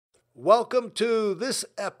Welcome to this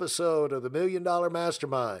episode of the Million Dollar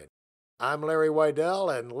Mastermind. I'm Larry Weidel,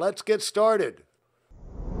 and let's get started.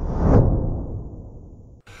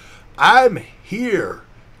 I'm here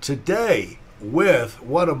today with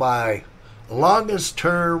one of my longest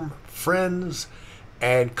term friends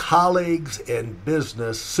and colleagues in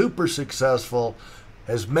business, super successful,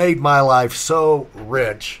 has made my life so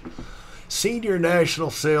rich. Senior National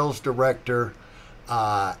Sales Director,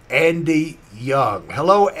 Andy Young.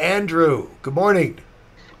 Hello, Andrew. Good morning.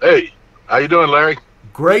 Hey, how you doing, Larry?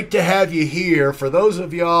 Great to have you here. For those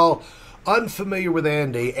of y'all unfamiliar with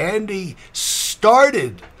Andy, Andy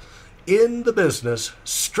started in the business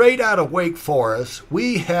straight out of Wake Forest.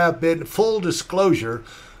 We have been, full disclosure,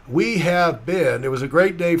 it was a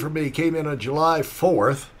great day for me. Came in on July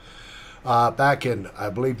 4th, back in, I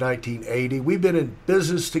believe, 1980. We've been in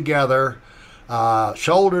business together,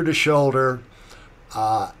 shoulder to shoulder,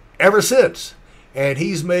 ever since. And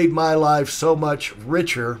he's made my life so much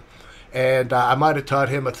richer. And I might have taught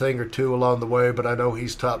him a thing or two along the way, but I know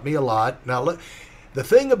he's taught me a lot. Now, the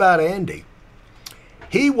thing about Andy,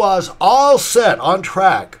 he was all set on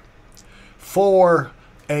track for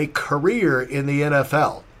a career in the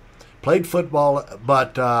NFL. Played football,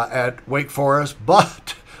 but at Wake Forest.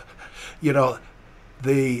 But,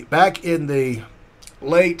 back in the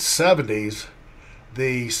late 70s,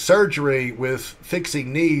 the surgery with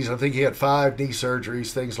fixing knees, I think he had 5 knee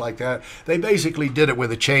surgeries, things like that. They basically did it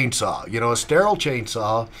with a chainsaw, a sterile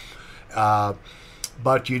chainsaw.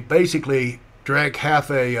 But you basically drank half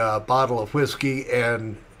a bottle of whiskey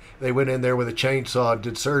and they went in there with a chainsaw and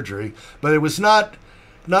did surgery. But it was not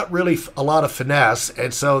really a lot of finesse.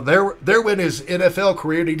 And so there went his NFL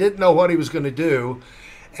career. He didn't know what he was going to do.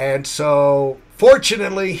 And so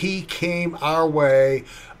fortunately he came our way.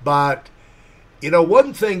 But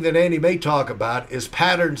one thing that Andy may talk about is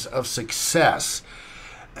patterns of success.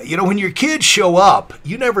 When your kids show up,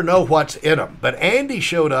 you never know what's in them. But Andy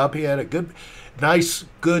showed up. He had a nice,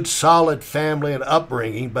 good, solid family and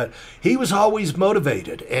upbringing, but he was always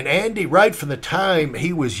motivated. And Andy, right from the time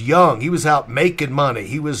he was young, he was out making money.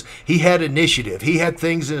 He had initiative. He had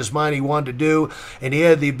things in his mind he wanted to do, and he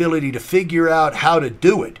had the ability to figure out how to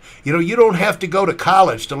do it. You don't have to go to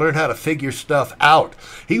college to learn how to figure stuff out.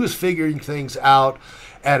 He was figuring things out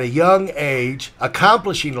at a young age,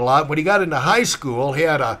 accomplishing a lot. When he got into high school, he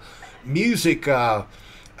had a music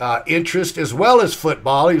interest as well as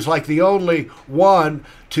football. He was like the only one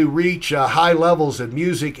to reach high levels in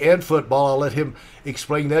music and football. I'll let him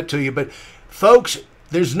explain that to you. But folks,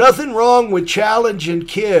 there's nothing wrong with challenging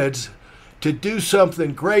kids to do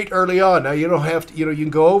something great early on. Now, you don't have to, you can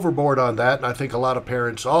go overboard on that, and I think a lot of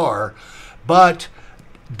parents are. But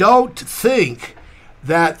don't think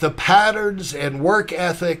that the patterns and work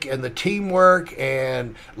ethic and the teamwork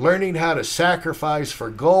and learning how to sacrifice for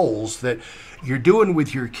goals that you're doing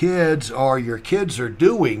with your kids or your kids are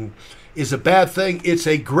doing is a bad thing. It's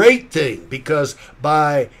a great thing, because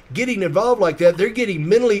by getting involved like that, they're getting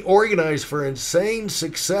mentally organized for insane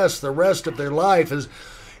success the rest of their life, as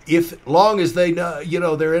long as they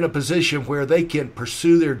know, they're in a position where they can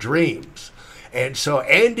pursue their dreams. And so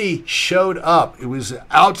Andy showed up. It was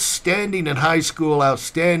outstanding in high school,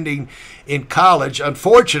 outstanding in college.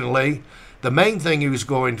 Unfortunately, the main thing he was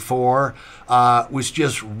going for was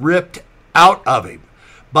just ripped out of him.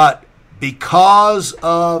 But because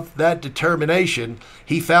of that determination,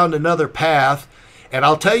 he found another path. And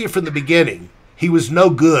I'll tell you from the beginning, he was no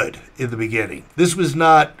good in the beginning. This was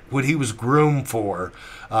not what he was groomed for.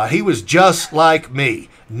 He was just like me,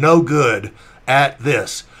 no good at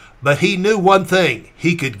this. But he knew one thing: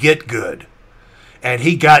 he could get good. And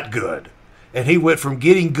he got good. And he went from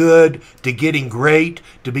getting good to getting great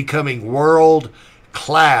to becoming world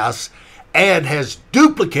class, and has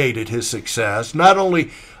duplicated his success, not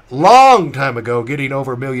only long time ago getting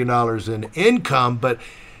over $1 million in income, but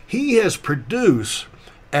he has produced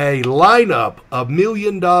a lineup of $1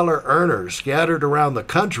 million earners scattered around the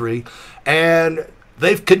country, and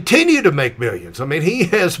they've continued to make millions. I mean, he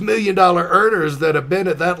has $1 million earners that have been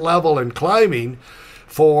at that level and climbing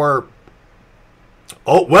for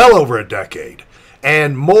well over a decade,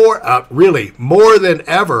 and really more than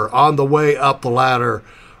ever on the way up the ladder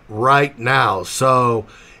right now. So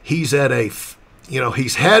he's at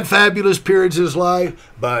he's had fabulous periods in his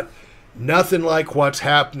life, but nothing like what's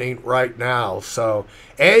happening right now. So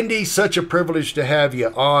Andy, such a privilege to have you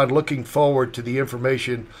on. Looking forward to the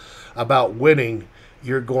information about winning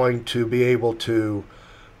you're going to be able to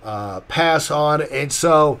pass on. And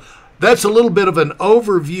so that's a little bit of an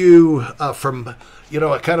overview from,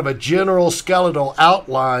 a kind of a general skeletal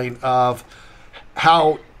outline of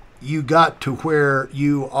how you got to where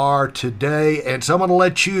you are today. And so I'm going to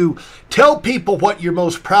let you tell people what you're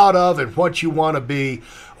most proud of and what you want to be,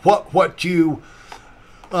 what you,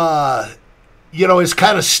 is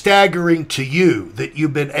kind of staggering to you that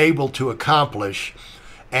you've been able to accomplish.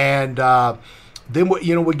 And then,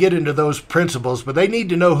 we get into those principles, but they need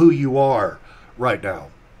to know who you are right now.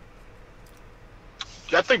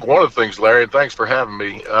 I think one of the things, Larry, and thanks for having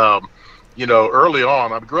me. Early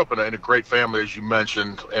on, I grew up in a great family, as you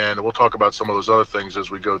mentioned, and we'll talk about some of those other things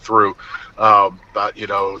as we go through, about,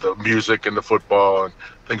 the music and the football and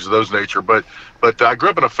things of those nature. But I grew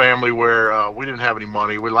up in a family where we didn't have any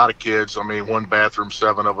money. We had a lot of kids. I mean, one bathroom,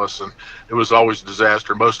 7 of us, and it was always a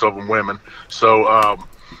disaster, most of them women. So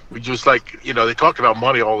we just they talked about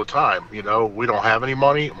money all the time. We don't have any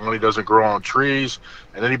money. Money doesn't grow on trees,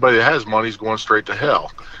 and anybody that has money is going straight to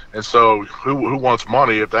hell. And so who wants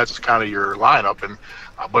money if that's kind of your lineup?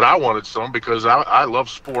 But I wanted some because I love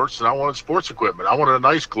sports, and I wanted sports equipment. I wanted a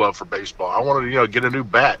nice glove for baseball. I wanted to get a new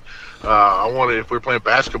bat. I wanted, if we were playing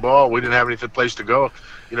basketball, we didn't have any place to go,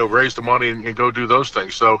 raise the money and go do those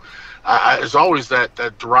things. So there's always that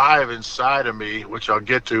drive inside of me, which I'll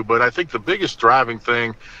get to. But I think the biggest driving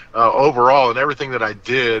thing overall and everything that I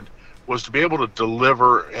did was to be able to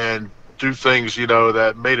deliver and do things,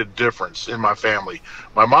 that made a difference in my family.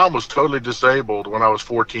 My mom was totally disabled when I was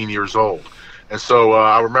 14 years old. And so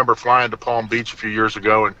I remember flying to Palm Beach a few years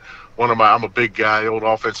ago, and I'm a big guy, old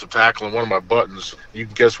offensive tackle, and one of my buttons, you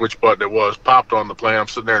can guess which button it was, popped on the plane. I'm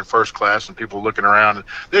sitting there in first class, and people looking around, and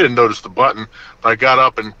they didn't notice the button. But I got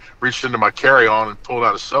up and reached into my carry-on and pulled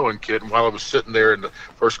out a sewing kit, and while I was sitting there in the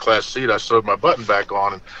first class seat, I sewed my button back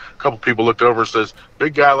on, and a couple people looked over and says,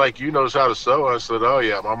 "Big guy like you knows how to sew?" And I said, "Oh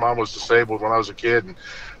yeah, my mom was disabled when I was a kid, and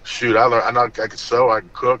shoot, I could sew, I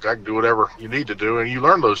could cook, I could do whatever you need to do," and you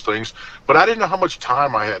learn those things. But I didn't know how much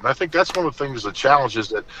time I had, and I think that's one of the things, the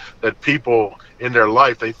challenges that people in their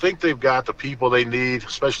life, they think they've got the people they need,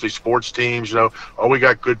 especially sports teams. We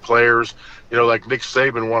got good players. Like Nick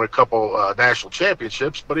Saban won a couple national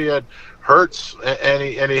championships, but he had Hurts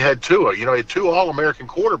and he had Tua. He had 2 All-American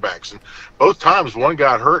quarterbacks, and both times one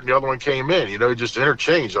got hurt and the other one came in. He just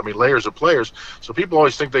interchanged. I mean, layers of players. So people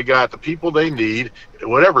always think they got the people they need,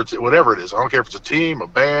 whatever it is. I don't care if it's a team, a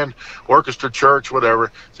band, orchestra, church,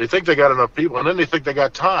 whatever. So they think they got enough people, and then they think they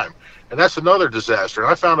got time. And that's another disaster.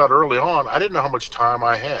 And I found out early on, I didn't know how much time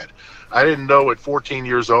I had. I didn't know at 14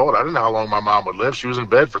 years old, I didn't know how long my mom would live. She was in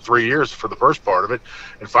bed for 3 years for the first part of it,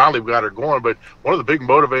 and finally we got her going. But one of the big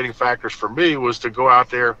motivating factors for me was to go out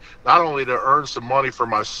there, not only to earn some money for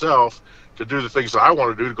myself, to do the things that I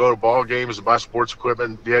want to do, to go to ball games and buy sports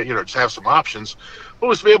equipment, just have some options, but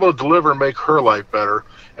was to be able to deliver and make her life better.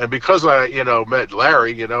 And because I, met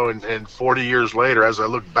Larry, and 40 years later, as I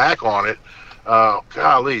look back on it,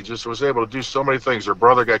 golly, just was able to do so many things. Her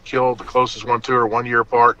brother got killed, the closest one to her, 1 year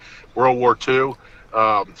apart, World War II.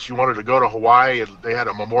 She wanted to go to Hawaii, and they had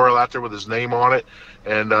a memorial out there with his name on it.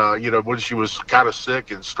 And, when she was kind of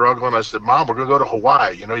sick and struggling, I said, "Mom, we're going to go to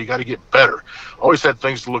Hawaii. You got to get better." Always had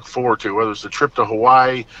things to look forward to, whether it's a trip to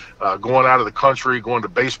Hawaii, going out of the country, going to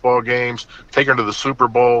baseball games, taking her to the Super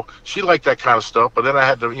Bowl. She liked that kind of stuff. But then I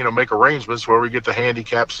had to, make arrangements where we get the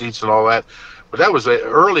handicap seats and all that. But that was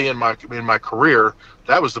early in my career.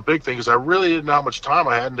 That was the big thing, because I really didn't know how much time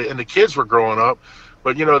I had, and the kids were growing up.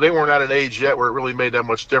 But, they weren't at an age yet where it really made that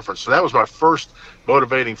much difference. So that was my first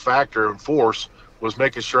motivating factor and force, was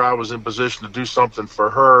making sure I was in position to do something for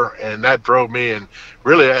her. And that drove me. And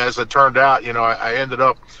really, as it turned out, I ended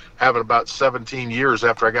up having about 17 years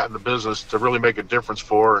after I got in the business to really make a difference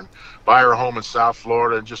for her and buy her a home in South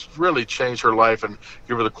Florida and just really change her life and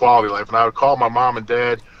give her the quality life. And I would call my mom and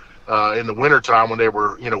dad in the wintertime when they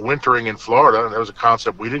were, wintering in Florida. And that was a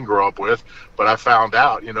concept we didn't grow up with. But I found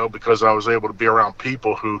out, because I was able to be around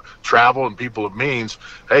people who travel and people of means,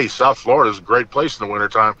 hey, South Florida is a great place in the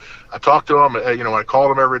wintertime. I talked to them, I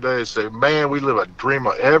called them every day and say, "Man, we live a dream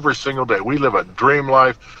every single day. We live a dream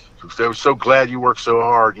life. They were so glad you worked so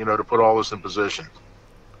hard, to put all this in position."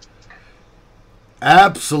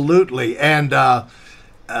 Absolutely. And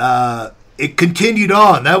it continued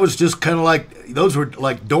on. That was just kind of like, those were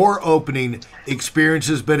like door opening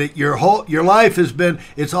experiences, but your life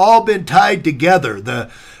it's all been tied together. The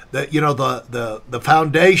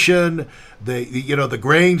foundation, the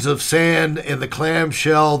grains of sand in the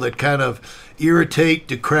clamshell that kind of irritate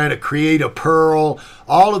to kind of create a pearl,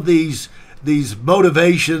 all of these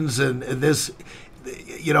motivations and this,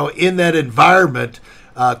 in that environment,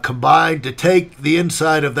 combined to take the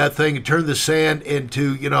inside of that thing and turn the sand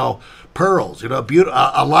into, pearls,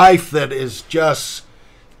 a life that is just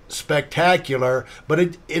spectacular.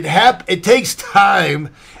 But it takes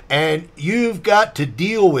time And you've got to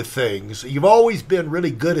deal with things. You've always been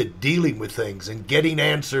really good at dealing with things and getting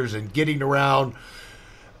answers and getting around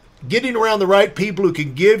the right people who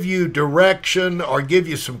can give you direction or give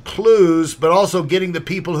you some clues, but also getting the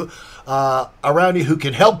people who, around you who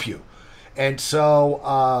can help you. And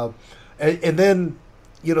so, and then,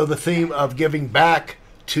 the theme of giving back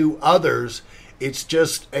to others, it's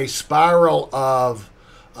just a spiral of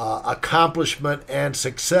accomplishment and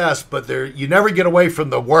success, but you never get away from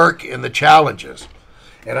the work and the challenges.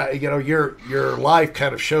 And your life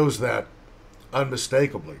kind of shows that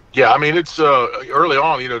unmistakably. Yeah, I mean, it's early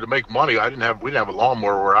on, to make money. We didn't have a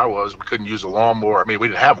lawnmower where I was. We couldn't use a lawnmower. I mean, we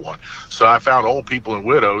didn't have one. So I found old people and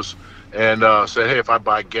widows and said, hey, if I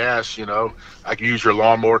buy gas, I can use your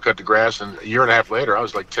lawnmower, cut the grass. And a year and a half later, I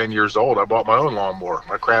was like 10 years old. I bought my own lawnmower,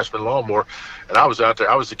 my Craftsman lawnmower. And I was out there.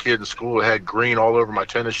 I was the kid in school that had green all over my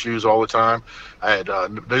tennis shoes all the time. I had a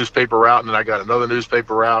newspaper route, and then I got another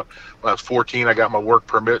newspaper route. When I was 14, I got my work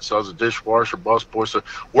permit, so I was a dishwasher, busboy. So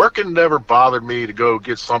working never bothered me to go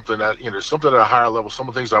get something something at a higher level, some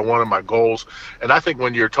of the things I wanted, my goals. And I think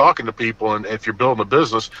when you're talking to people and if you're building a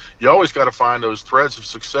business, you always got to find those threads of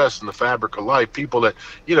success in the fabric of life, people that,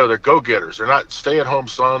 they're go-getters. They're not stay-at-home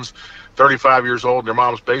sons, 35 years old in their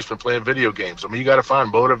mom's basement playing video games. I mean, you got to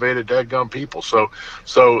find motivated, dadgum people. So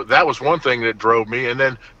that was one thing that drove me. And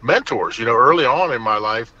then mentors, early on in my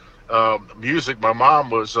life, music. My mom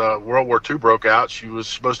was, World War II broke out. She was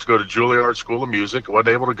supposed to go to Juilliard School of Music, wasn't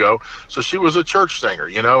able to go. So she was a church singer,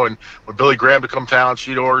 and when Billy Graham would come to town,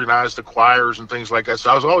 she'd organize the choirs and things like that.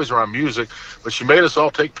 So I was always around music, but she made us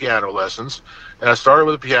all take piano lessons. And I started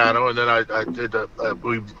with the piano, and then I did,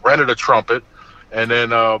 we rented a trumpet. And then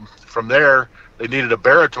from there, they needed a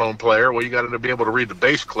baritone player. Well, you got to be able to read the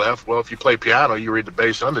bass clef. Well, if you play piano, you read the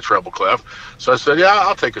bass and the treble clef. So I said, yeah,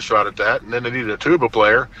 I'll take a shot at that. And then they needed a tuba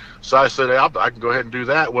player. So I said, hey, I can go ahead and do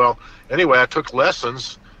that. Well, anyway, I took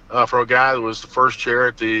lessons from a guy that was the first chair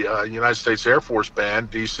at the United States Air Force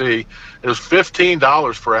Band, D.C. It was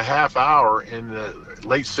 $15 for a half hour in the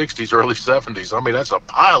late 60s, early 70s. I mean, that's a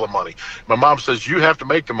pile of money. My mom says, you have to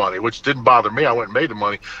make the money, which didn't bother me. I went and made the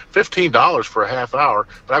money. $15 for a half hour,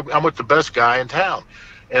 but I'm with the best guy in town.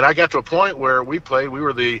 And I got to a point where we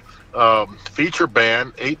were the feature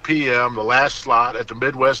band, 8 p.m., the last slot at the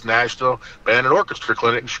Midwest National Band and Orchestra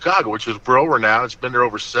Clinic in Chicago, which is world renowned. It's been there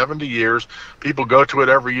over 70 years. People go to it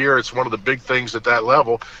every year. It's one of the big things at that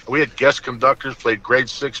level. We had guest conductors, played grade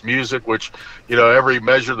 6 music, which, every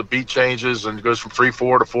measure the beat changes and it goes from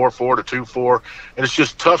 3/4 to 4/4 to 2/4. And it's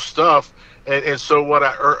just tough stuff. And so what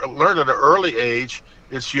I learned at an early age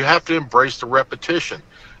is you have to embrace the repetition.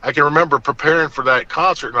 I can remember preparing for that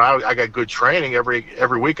concert, and I got good training.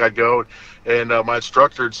 Every week I'd go, and my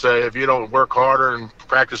instructor would say, if you don't work harder and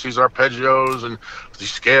practice these arpeggios and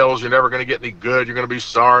these scales, you're never going to get any good. You're going to be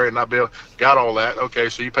sorry and not be able, got all that. Okay,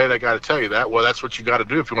 so you pay that guy to tell you that. Well, that's what you got to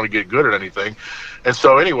do if you want to get good at anything. And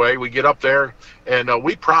so anyway, we get up there, and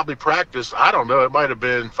we probably practiced, I don't know, it might have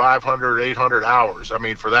been 500, 800 hours. I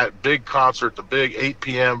mean, for that big concert, the big 8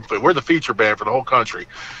 p.m., but we're the feature band for the whole country.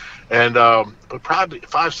 And probably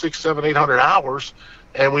 500, 600, 700, 800 hours,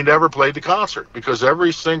 and we never played the concert because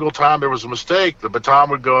every single time there was a mistake, the baton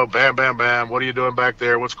would go, bam, bam, bam, what are you doing back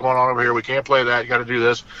there? What's going on over here? We can't play that. You got to do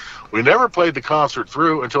this. We never played the concert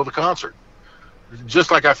through until the concert. Just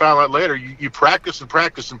like I found out later, you practice and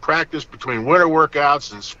practice and practice between winter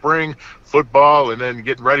workouts and spring football and then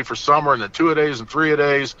getting ready for summer and then 2-a-days and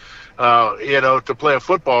 3-a-days, to play a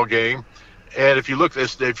football game. And if you look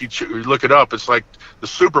it up, it's like the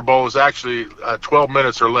Super Bowl is actually 12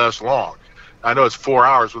 minutes or less long. I know it's 4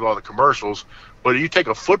 hours with all the commercials, but you take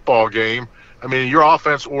a football game, I mean, your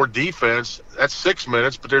offense or defense, that's 6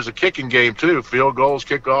 minutes, but there's a kicking game too, field goals,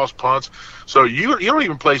 kickoffs, punts. So you don't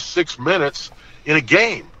even play 6 minutes in a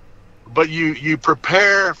game, but you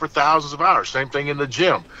prepare for thousands of hours. Same thing in the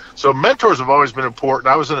gym. So mentors have always been important.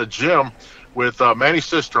 I was in a gym with Manny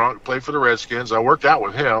Sistrunk, played for the Redskins. I worked out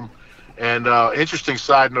with him. And interesting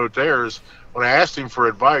side note there is when I asked him for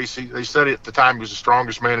advice, they said at the time he was the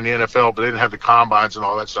strongest man in the NFL, but they didn't have the combines and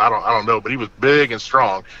all that. So I don't know, but he was big and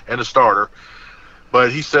strong and a starter.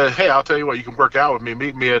 But he said, hey, I'll tell you what, you can work out with me.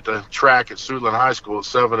 Meet me at the track at Suitland High School at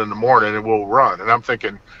 7 in the morning and we'll run. And I'm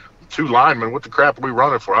thinking, 2 linemen, what the crap are we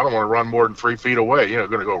running for? I don't want to run more than 3 feet away,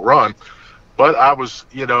 going to go run. But I was,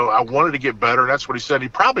 I wanted to get better. And that's what he said. He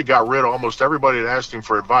probably got rid of almost everybody that asked him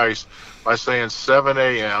for advice by saying 7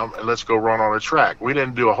 a.m. and let's go run on a track. We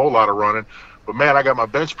didn't do a whole lot of running. But, man, I got my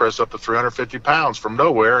bench press up to 350 pounds from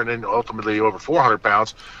nowhere and then ultimately over 400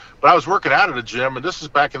 pounds. But I was working out at a gym, and this is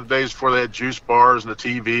back in the days before they had juice bars and the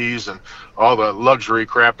TVs and all the luxury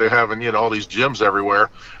crap they have in, all these gyms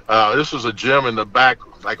everywhere. This was a gym in the back,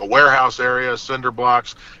 like a warehouse area, cinder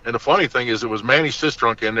blocks. And the funny thing is, it was Manny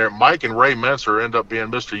Sistrunk in there. Mike and Ray Menser end up being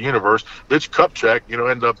Mr. Universe. Mitch Kupchak,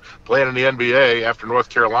 end up playing in the NBA after North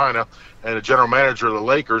Carolina, and the general manager of the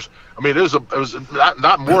Lakers. I mean, it was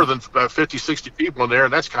not more than 50, 60 people in there,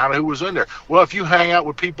 and that's kind of who was in there. Well, if you hang out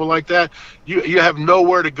with people like that, you have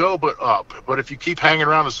nowhere to go but up. But if you keep hanging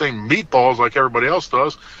around the same meatballs like everybody else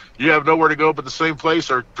does, you have nowhere to go but the same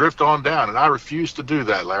place or drift on down. And I refuse to do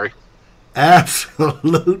that, Larry.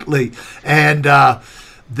 Absolutely. And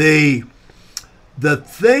the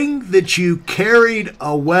thing that you carried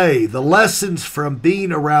away, the lessons from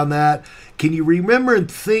being around that, can you remember and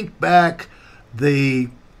think back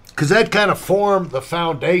because that kind of formed the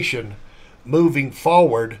foundation moving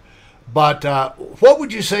forward, but what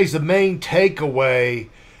would you say is the main takeaway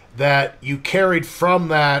that you carried from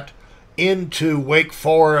that into Wake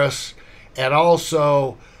Forest, and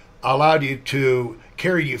also allowed you to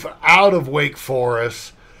carry you out of Wake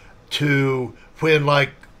Forest to when like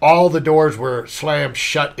all the doors were slammed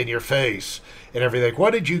shut in your face and everything?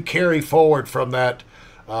 What did you carry forward from that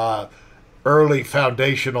early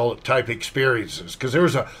foundational type experiences? Because it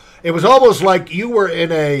was almost like you were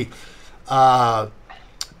in a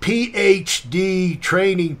PhD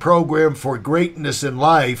training program for greatness in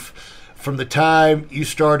life from the time you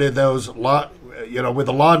started those with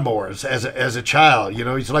the lawnmowers as a child.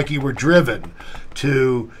 It's like you were driven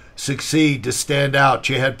to succeed, to stand out.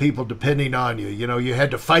 You had people depending on you. You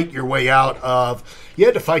had to fight your way you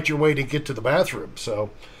had to fight your way to get to the bathroom. So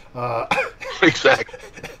exactly.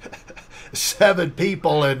 7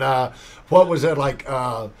 people, and what was that like?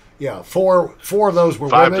 Four of those were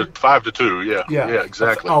women. 5 to 2. Yeah,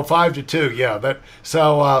 exactly. 5 to 2. Yeah, that.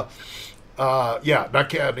 So not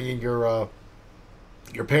counting your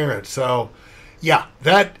parents. So yeah,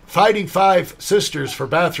 that fighting 5 sisters for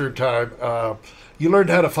bathroom time. You learned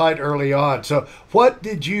how to fight early on. So what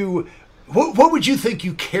would you think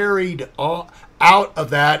you carried out of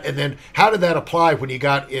that, and then how did that apply when you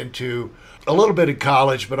got into a little bit in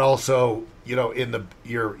college, but also in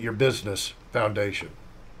your business foundation?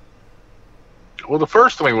 Well, the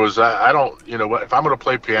first thing was I don't if I'm going to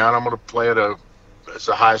play piano, I'm going to play at it's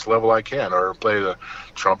the highest level I can, or play the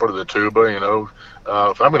trumpet or the tuba.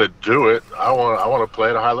 If I'm going to do it, I want to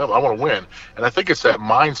play at a high level. I want to win, and I think it's that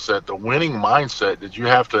mindset, the winning mindset, that you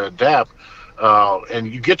have to adapt.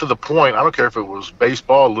 And you get to the point. I don't care if it was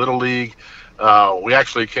baseball, little league. We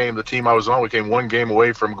actually the team I was on, we came 1 game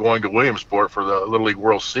away from going to Williamsport for the Little League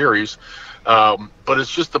World Series. But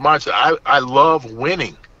it's just the mindset. I love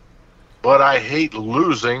winning, but I hate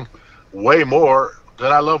losing way more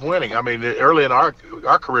than I love winning. I mean, early in our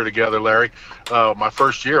career together, Larry, my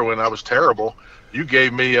first year when I was terrible, you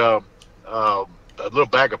gave me a little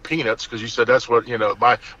bag of peanuts because you said that's what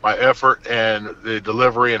my effort and the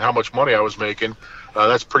delivery and how much money I was making.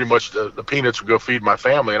 That's pretty much the peanuts would go feed my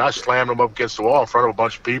family, and I slammed them up against the wall in front of a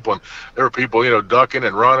bunch of people, and there were people ducking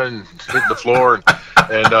and running and hitting the floor,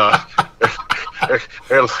 and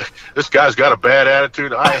this guy's got a bad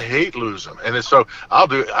attitude. I hate losing, and so I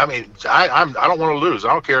don't want to lose.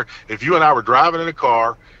 I don't care if you and I were driving in a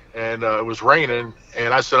car and it was raining,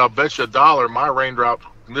 and I said, I'll bet you $1 my raindrop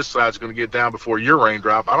on this side's going to get down before your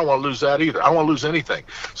raindrop. I don't want to lose that either. I don't want to lose anything.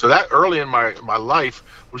 So that early in my life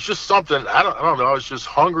was just something, I don't know, I was just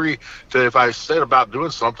hungry to, if I said about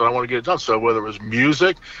doing something, I want to get it done. So whether it was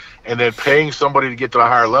music, and then paying somebody to get to a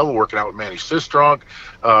higher level, working out with Manny Sistrunk,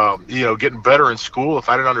 getting better in school. If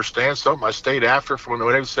I didn't understand something, I stayed after. When they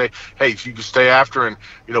would say, hey, if you can stay after and,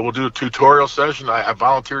 we'll do a tutorial session, I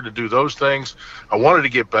volunteered to do those things. I wanted to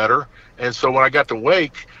get better. And so when I got to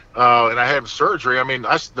Wake, and I had surgery,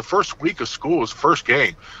 the first week of school was the first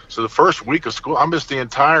game. So the first week of school, I missed the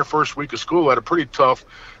entire first week of school at a pretty tough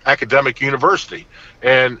academic university.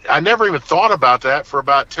 And I never even thought about that for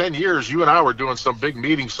about 10 years. You and I were doing some big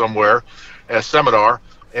meeting somewhere at a seminar,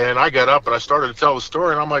 and I got up and I started to tell the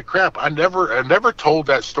story, and I'm like, crap, I never told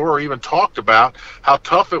that story, even talked about how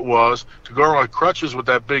tough it was to go on crutches with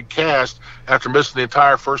that big cast after missing the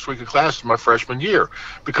entire first week of classes my freshman year.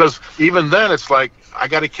 Because even then, it's like, I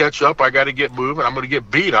got to catch up. I got to get moving. I'm going to get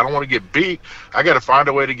beat. I don't want to get beat. I got to find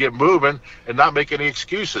a way to get moving and not make any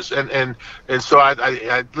excuses. And so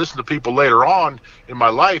I listen to people later on in my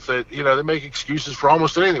life that, they make excuses for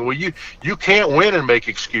almost anything. Well, you can't win and make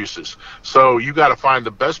excuses. So you got to find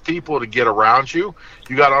the best people to get around you.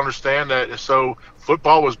 You got to understand that. So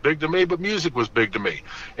football was big to me, but music was big to me.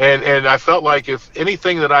 And I felt like if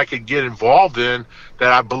anything that I could get involved in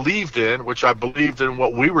that I believed in, which I believed in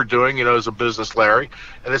what we were doing, as a business, Larry,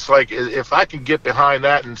 and it's like if I can get behind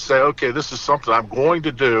that and say, okay, this is something I'm going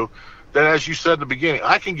to do, then as you said in the beginning,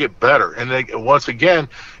 I can get better. And then once again,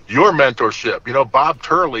 your mentorship. Bob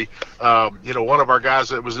Turley, one of our guys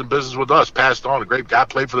that was in business with us, passed on. A great guy,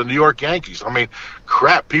 played for the New York Yankees. I mean,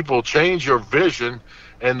 crap, people change your vision.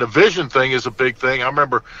 And the vision thing is a big thing. I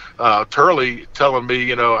remember Turley telling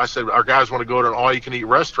me, I said, our guys want to go to an all-you-can-eat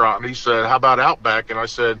restaurant. And he said, how about Outback? And I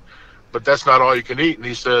said, but that's not all you can eat. And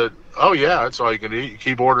he said, oh, yeah, that's all you can eat. You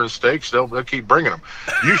keep ordering steaks, they'll keep bringing them.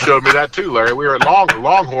 You showed me that too, Larry. We were at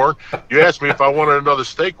Longhorn. You asked me if I wanted another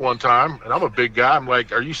steak one time, and I'm a big guy. I'm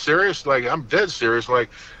like, are you serious? Like, I'm dead serious. I'm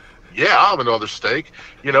like, yeah, I'll have another steak.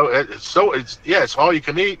 It's all you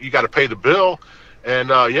can eat. You got to pay the bill. And,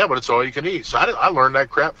 but it's all you can eat. So I learned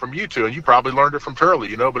that crap from you two, and you probably learned it from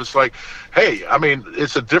Turley, but it's like, hey, I mean,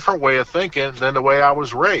 it's a different way of thinking than the way I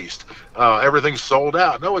was raised. Everything's sold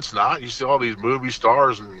out. No, it's not. You see all these movie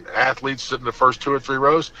stars and athletes sitting in the first 2 or 3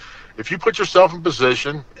 rows. If you put yourself in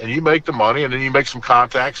position and you make the money and then you make some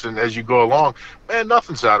contacts, and as you go along, man,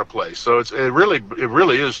 nothing's out of place. So it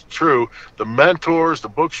really is true. The mentors, the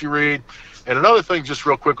books you read. And another thing, just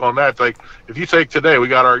real quick on that, like if you take today, we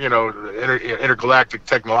got our, intergalactic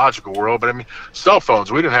technological world, but I mean, cell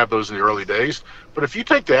phones, we didn't have those in the early days. But if you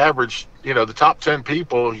take the average, the top 10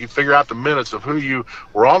 people, you figure out the minutes of who you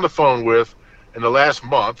were on the phone with in the last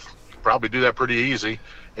month, you can probably do that pretty easy.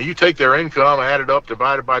 And you take their income, add it up,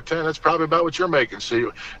 divided by 10, that's probably about what you're making.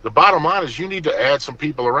 So the bottom line is you need to add some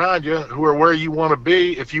people around you who are where you want to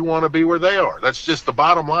be if you want to be where they are. That's just the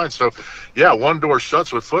bottom line. So, yeah, one door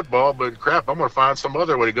shuts with football, but crap, I'm going to find some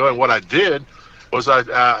other way to go. And what I did was I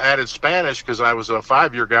added Spanish because I was a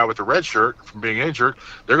 5-year guy with a red shirt from being injured.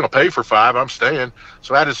 They're going to pay for 5. I'm staying.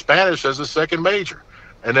 So I added Spanish as a second major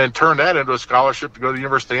and then turned that into a scholarship to go to the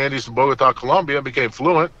University of the Andes in Bogota, Colombia, and became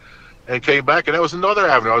fluent. And came back, and that was another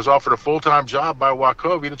avenue. I was offered a full-time job by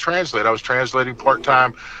Wachovia to translate. I was translating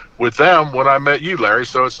part-time with them when I met you, Larry.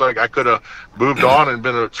 So it's like I could have moved on and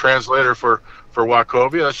been a translator for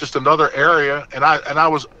Wachovia. That's just another area, and I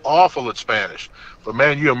was awful at Spanish. But,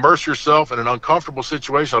 man, you immerse yourself in an uncomfortable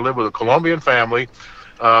situation. I live with a Colombian family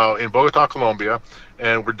in Bogota, Colombia,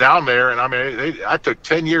 and we're down there. And, I mean, I took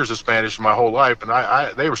 10 years of Spanish my whole life,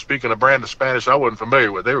 and they were speaking a brand of Spanish I wasn't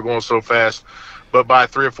familiar with. They were going so fast. But by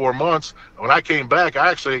 3 or 4 months, when I came back,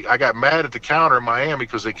 I got mad at the counter in Miami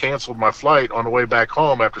because they canceled my flight on the way back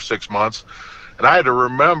home after 6 months. And I had to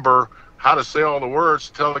remember how to say all the words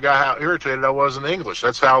to tell the guy how irritated I was in English.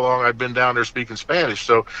 That's how long I'd been down there speaking Spanish.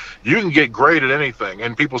 So you can get great at anything.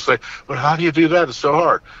 And people say, but how do you do that? It's so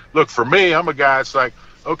hard. Look, for me, I'm a guy, it's like,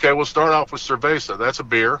 okay, we'll start off with cerveza. That's a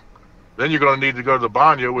beer. Then you're going to need to go to the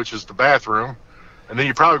baño, which is the bathroom. And then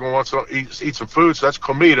you're probably going to want to eat some food, so that's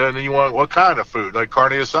comida. And then you want what kind of food? Like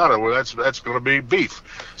carne asada, well, that's going to be beef.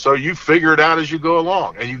 So you figure it out as you go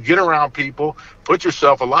along. And you get around people, put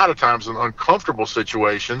yourself a lot of times in uncomfortable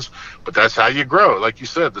situations, but that's how you grow. Like you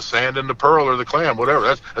said, the sand and the pearl or the clam,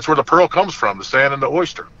 whatever. That's where the pearl comes from, the sand and the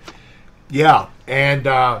oyster. Yeah, and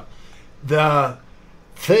the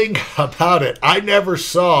thing about it, I never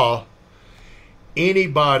saw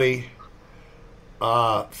anybody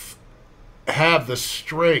have the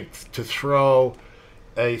strength to throw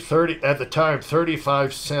a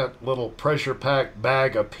 35-cent little pressure-packed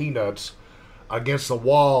bag of peanuts against the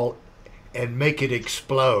wall and make it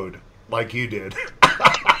explode like you did.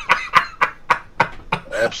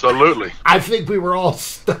 Absolutely. I think we were all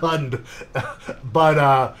stunned. But,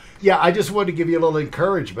 I just wanted to give you a little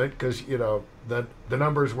encouragement because, the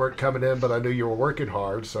numbers weren't coming in, but I knew you were working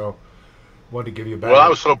hard, so wanted to give you a bag. Well, I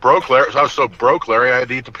was so broke, Larry, I had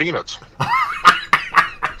to eat the peanuts.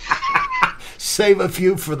 Save a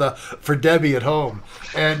few for Debbie at home.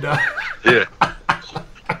 And yeah.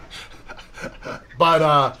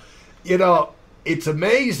 But it's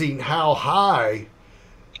amazing how high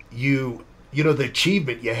the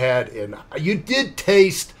achievement you had you did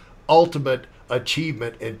taste ultimate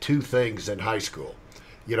achievement in 2 things in high school.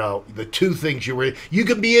 The 2 things you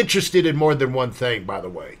can be interested in more than one thing, by the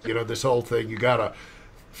way. This whole thing, you got to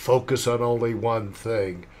focus on only one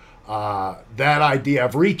thing. That idea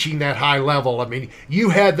of reaching that high level, I mean,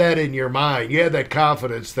 you had that in your mind. You had that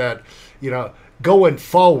confidence that, going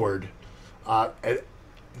forward,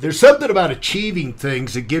 there's something about achieving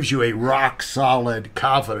things that gives you a rock solid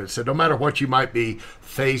confidence. And no matter what you might be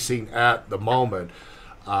facing at the moment,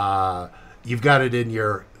 you've got it in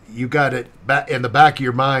the back of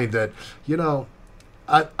your mind that,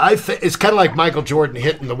 it's kind of like Michael Jordan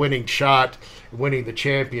hitting the winning shot, winning the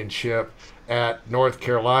championship at North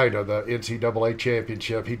Carolina, the NCAA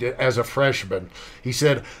championship. He did as a freshman. He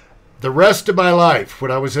said, the rest of my life,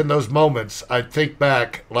 when I was in those moments, I'd think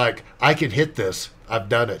back like, I can hit this. I've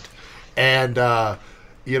done it. And,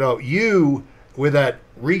 you with that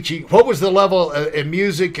reaching. What was the level in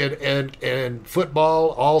music and football?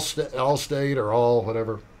 All state or all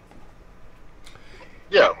whatever.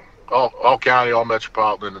 Yeah, all county, all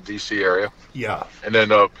metropolitan in the D.C. area. Yeah. And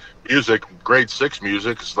then music, grade 6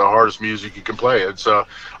 music is the hardest music you can play. It's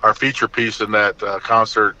our feature piece in that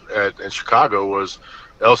concert in Chicago was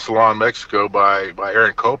El Salon, Mexico by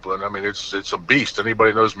Aaron Copland. I mean, it's a beast.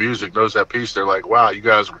 Anybody knows music knows that piece. They're like, wow, you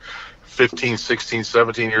guys were 15, 16,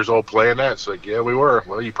 17 years old playing that. It's like, yeah, we were.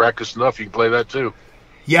 Well, you practiced enough, you can play that too.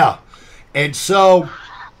 Yeah. And so,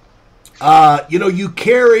 you've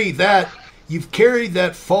carried that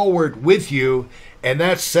forward with you, and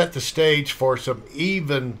that's set the stage for some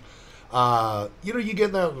even, you get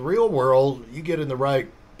in the real world, you get in the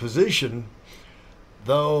right position,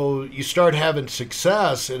 though you start having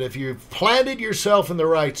success, and if you've planted yourself in the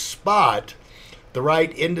right spot, the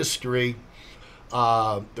right industry,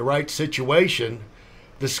 the right situation,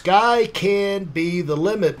 the sky can be the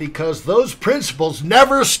limit because those principles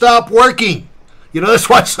never stop working. That's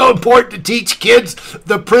why it's so important to teach kids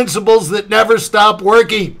the principles that never stop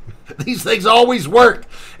working. These things always work.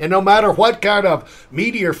 And no matter what kind of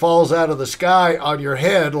meteor falls out of the sky on your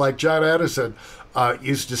head, like John Addison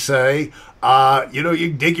used to say, you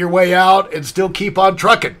can dig your way out and still keep on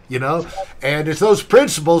trucking, And it's those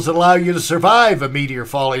principles that allow you to survive a meteor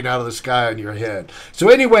falling out of the sky on your head. So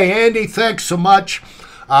anyway, Andy, thanks so much.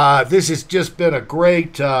 This has just been a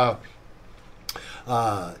great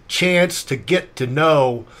chance to get to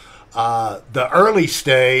know the early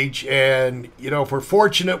stage. And, if we're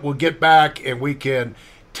fortunate, we'll get back and we can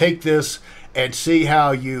take this and see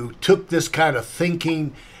how you took this kind of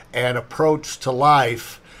thinking and approach to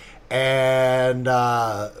life and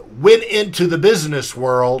went into the business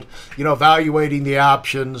world, evaluating the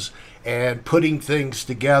options and putting things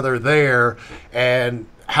together there and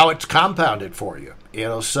how it's compounded for you.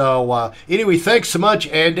 So anyway, thanks so much,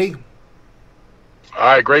 Andy. All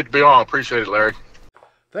right, great to be on. Appreciate it, Larry.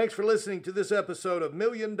 Thanks for listening to this episode of $1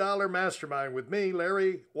 Million Mastermind with me,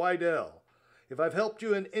 Larry Weidel. If I've helped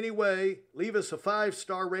you in any way, leave us a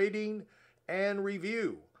 5-star rating and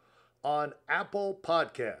review on Apple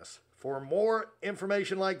Podcasts. For more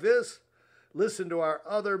information like this, listen to our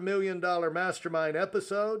other $1 Million Mastermind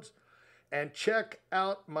episodes and check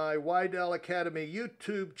out my Weidel Academy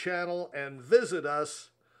YouTube channel and visit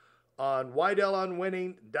us on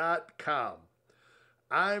WeidelOnWinning.com.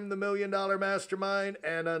 I'm the $1 Million Mastermind,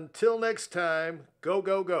 and until next time, go,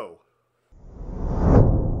 go, go.